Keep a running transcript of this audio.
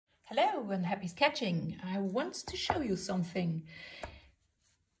Hello and happy sketching. I want to show you something.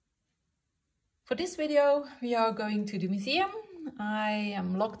 For this video we are going to the museum. I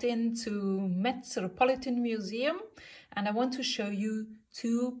am logged into Metropolitan Museum and I want to show you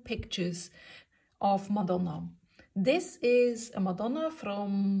two pictures of Madonna. This is a Madonna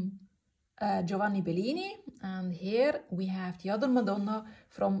from Giovanni Bellini, and here we have the other Madonna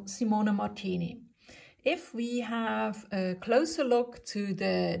from Simone Martini. If we have a closer look to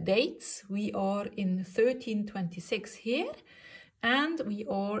the dates, we are in 1326 here, and we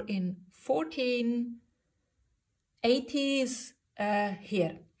are in 1480s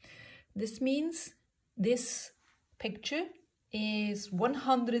here. This means this picture is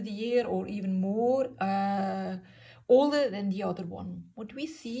 100 years or even more older than the other one. What we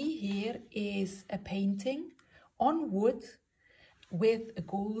see here is a painting on wood with a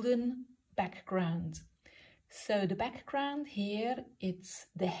golden background. So the background here, it's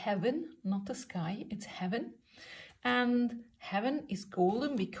the heaven, not the sky, it's heaven. And heaven is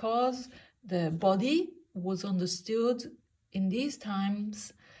golden because the body was understood in these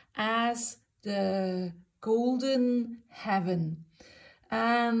times as the golden heaven.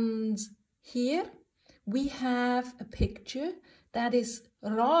 And here we have a picture that is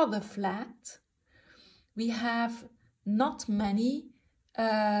rather flat. We have not many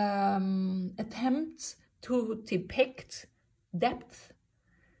attempts to depict depth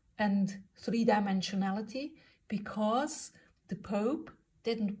and three-dimensionality because the Pope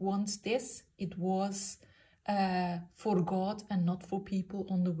didn't want this. It was for God and not for people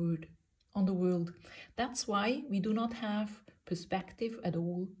on the world. That's why we do not have perspective at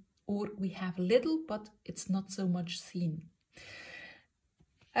all, or we have little, but it's not so much seen.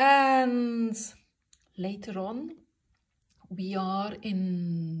 And later on, we are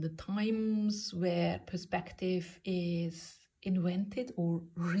in the times where perspective is invented or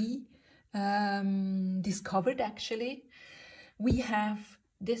rediscovered actually. We have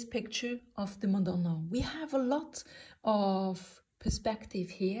this picture of the Madonna. We have a lot of perspective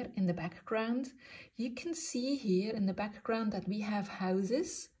here in the background. You can see here in the background that we have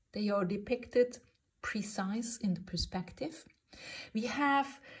houses. They are depicted precise in the perspective. We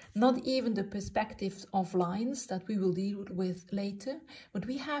have not even the perspective of lines that we will deal with later, but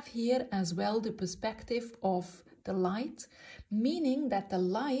we have here as well the perspective of the light, meaning that the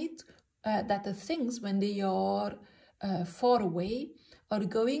light, that the things when they are far away are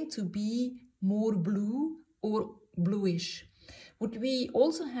going to be more blue or bluish. What we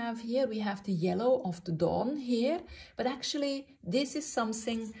also have here, we have the yellow of the dawn here, but actually this is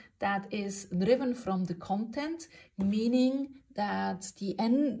something that is driven from the content, meaning that the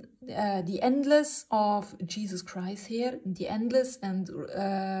endless of Jesus Christ here, the endless and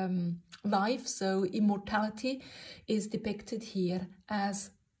life, so immortality, is depicted here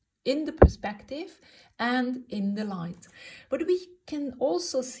as in the perspective and in the light. But we can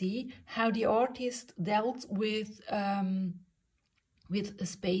also see how the artist dealt with a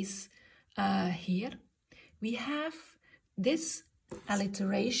space here. We have this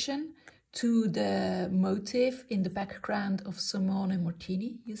alliteration to the motif in the background of Simone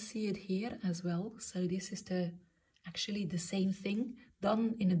Martini. You see it here as well. So this is actually the same thing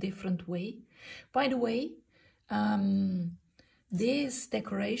done in a different way. By the way, this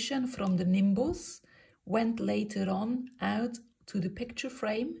decoration from the nimbus went later on out to the picture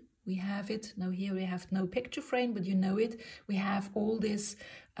frame. We have it now. Here we have no picture frame, but you know it. We have all these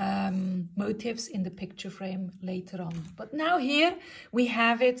motifs in the picture frame later on. But now here we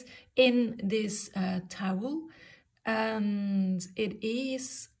have it in this towel, and it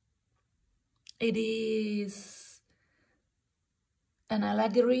is an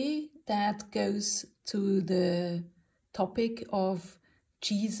allegory that goes to the topic of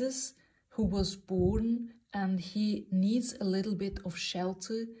Jesus, who was born and he needs a little bit of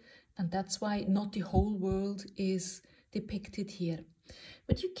shelter. And that's why not the whole world is depicted here.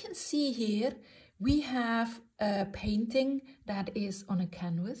 But you can see here, we have a painting that is on a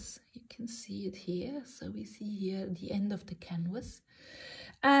canvas. You can see it here. So we see here the end of the canvas.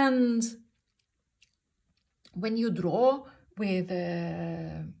 And when you draw with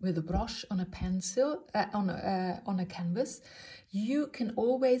a brush on a pencil, on a canvas, you can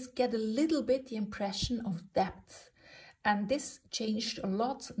always get a little bit the impression of depth. And this changed a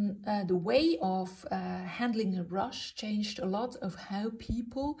lot. The way of handling a brush changed a lot of how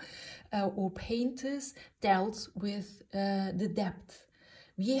people or painters dealt with the depth.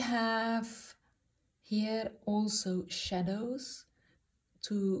 We have here also shadows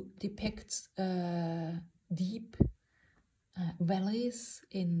to depict deep valleys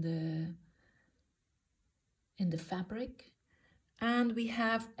in the fabric. And we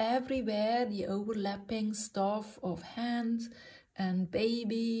have everywhere the overlapping stuff of hand and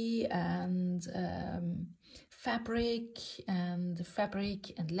baby and fabric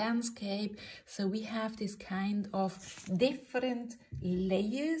and landscape. So we have this kind of different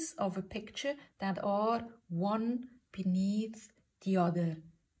layers of a picture that are one beneath the other.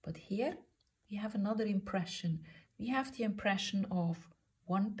 But here we have another impression. We have the impression of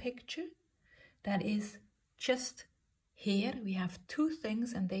one picture that is just here. We have two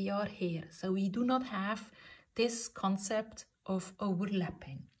things and they are here. So we do not have this concept of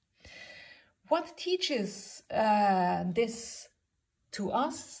overlapping. What teaches this to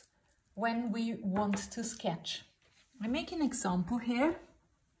us when we want to sketch? I make an example here.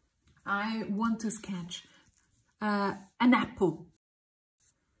 I want to sketch an apple.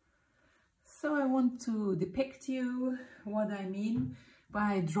 So I want to depict you what I mean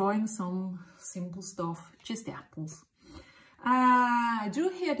by drawing some simple stuff, just apples. I drew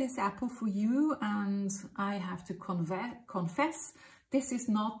here this apple for you, and I have to confess this is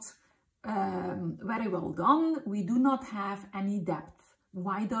not very well done. We do not have any depth.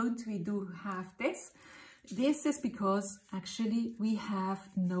 Why don't we have this? This is because actually we have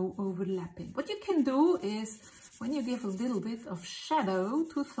no overlapping. What you can do is when you give a little bit of shadow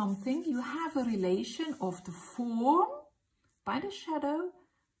to something, you have a relation of the form by the shadow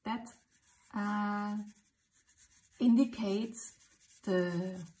that indicates the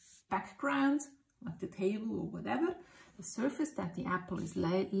background, like the table or whatever, the surface that the apple is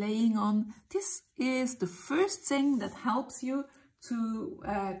laying on. This is the first thing that helps you to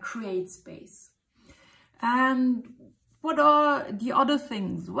create space. And what are the other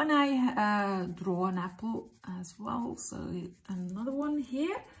things? When I draw an apple as well, so another one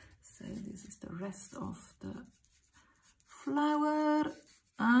here. So this is the rest of the flower.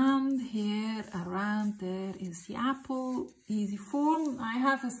 And here around there is the apple, easy form. I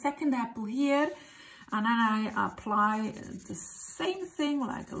have a second apple here, and then I apply the same thing,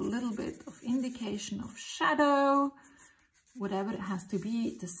 like a little bit of indication of shadow, whatever. It has to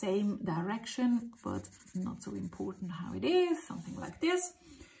be the same direction, but not so important how it is, something like this.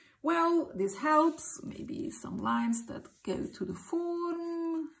 Well, this helps, maybe some lines that go to the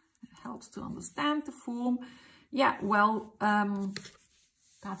form. It helps to understand the form. Yeah, well,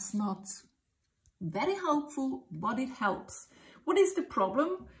 that's not very helpful, but it helps. What is the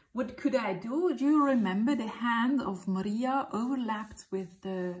problem? What could I do? Do you remember the hand of Maria overlapped with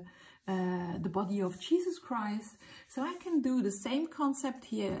the body of Jesus Christ? So I can do the same concept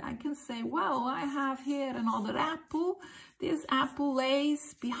here. I can say, well, I have here another apple. This apple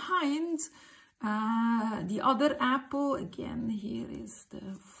lays behind the other apple. Again, here is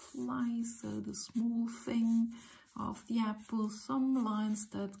the fly, so the small thing of the apple, some lines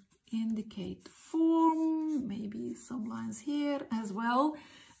that indicate form, maybe some lines here as well,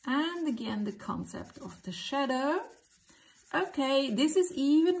 and again the concept of the shadow. Okay, this is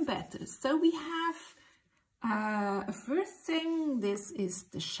even better. So we have a first thing, this is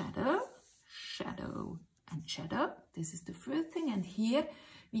the shadow, shadow and shadow. This is the first thing, and here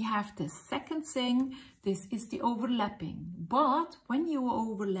we have the second thing, this is the overlapping. But when you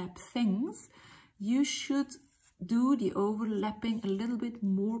overlap things, you should do the overlapping a little bit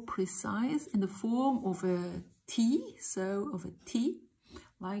more precise in the form of a T, so of a T,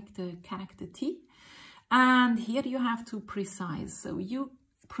 like the character T. And here you have to precise, so you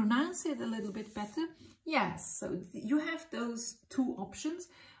pronounce it a little bit better. Yes, so you have those two options.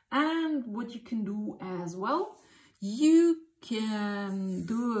 And what you can do as well, you can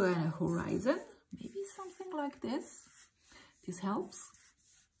do a horizon, maybe something like this. This helps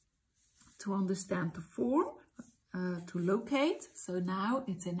to understand the form. To locate. So now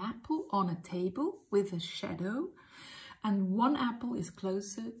it's an apple on a table with a shadow, and one apple is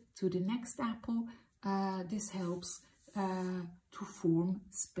closer to the next apple. This helps to form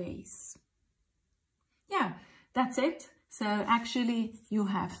space. Yeah, that's it. So actually you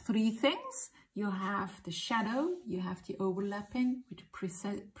have three things. You have the shadow, you have the overlapping with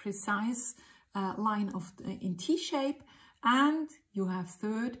precise line of in T shape, and you have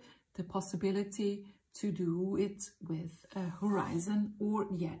third, the possibility to do it with a horizon or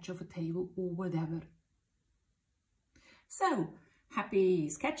the edge of a table or whatever. So, happy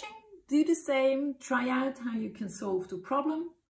sketching, do the same, try out how you can solve the problem.